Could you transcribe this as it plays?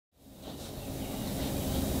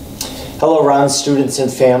Hello, Rahn students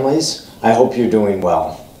and families. I hope you're doing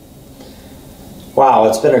well. Wow,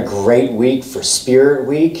 it's been a great week for Spirit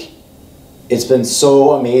Week. It's been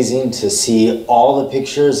so amazing to see all the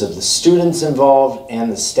pictures of the students involved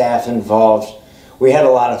and the staff involved. We had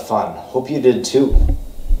a lot of fun. Hope you did too.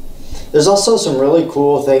 There's also some really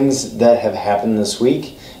cool things that have happened this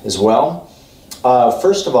week as well.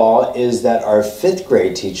 First of all is that our 5th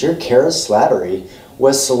grade teacher, Kara Slattery,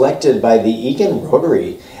 was selected by the Eagan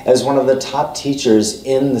Rotary as one of the top teachers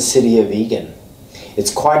in the city of Eagan.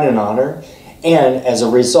 It's quite an honor, and as a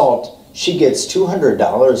result, she gets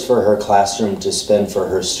 $200 for her classroom to spend for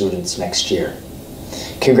her students next year.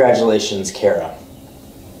 Congratulations, Kara.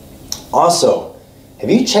 Also, have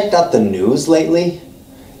you checked out the news lately?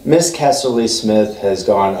 Miss Casserly Smith has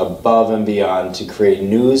gone above and beyond to create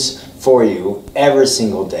news for you every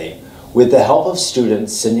single day. With the help of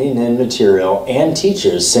students sending in material and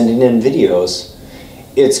teachers sending in videos,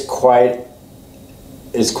 it's quite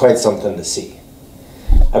something to see.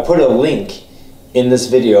 I put a link in this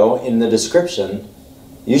video in the description.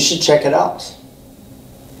 You should check it out.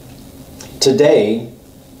 Today,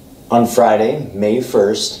 on Friday, May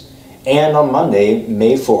 1st, and on Monday,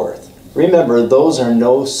 May 4th. Remember, those are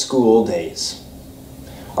no school days.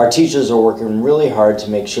 Our teachers are working really hard to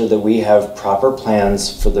make sure that we have proper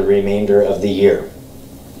plans for the remainder of the year.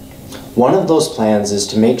 One of those plans is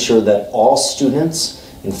to make sure that all students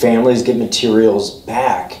and families get materials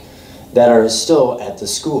back that are still at the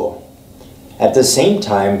school. At the same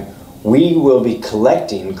time, we will be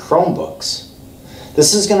collecting Chromebooks.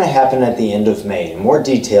 This is going to happen at the end of May, and more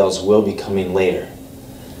details will be coming later.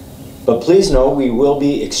 But please know we will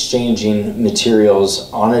be exchanging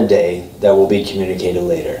materials on a day that will be communicated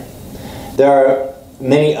later. There are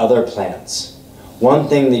many other plans. One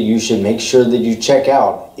thing that you should make sure that you check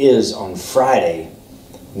out is on Friday,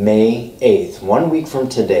 May 8th, 1 week from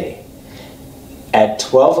today, at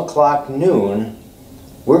 12 o'clock noon,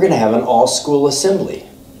 we're going to have an all-school assembly.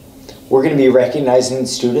 We're going to be recognizing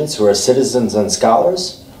students who are citizens and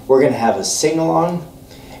scholars. We're going to have a sing-along.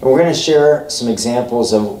 And we're going to share some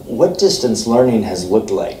examples of what distance learning has looked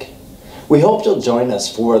like. We hope you'll join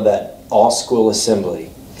us for that all-school assembly.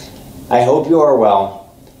 I hope you are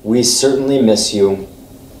well. We certainly miss you.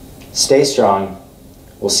 Stay strong.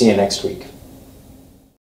 We'll see you next week.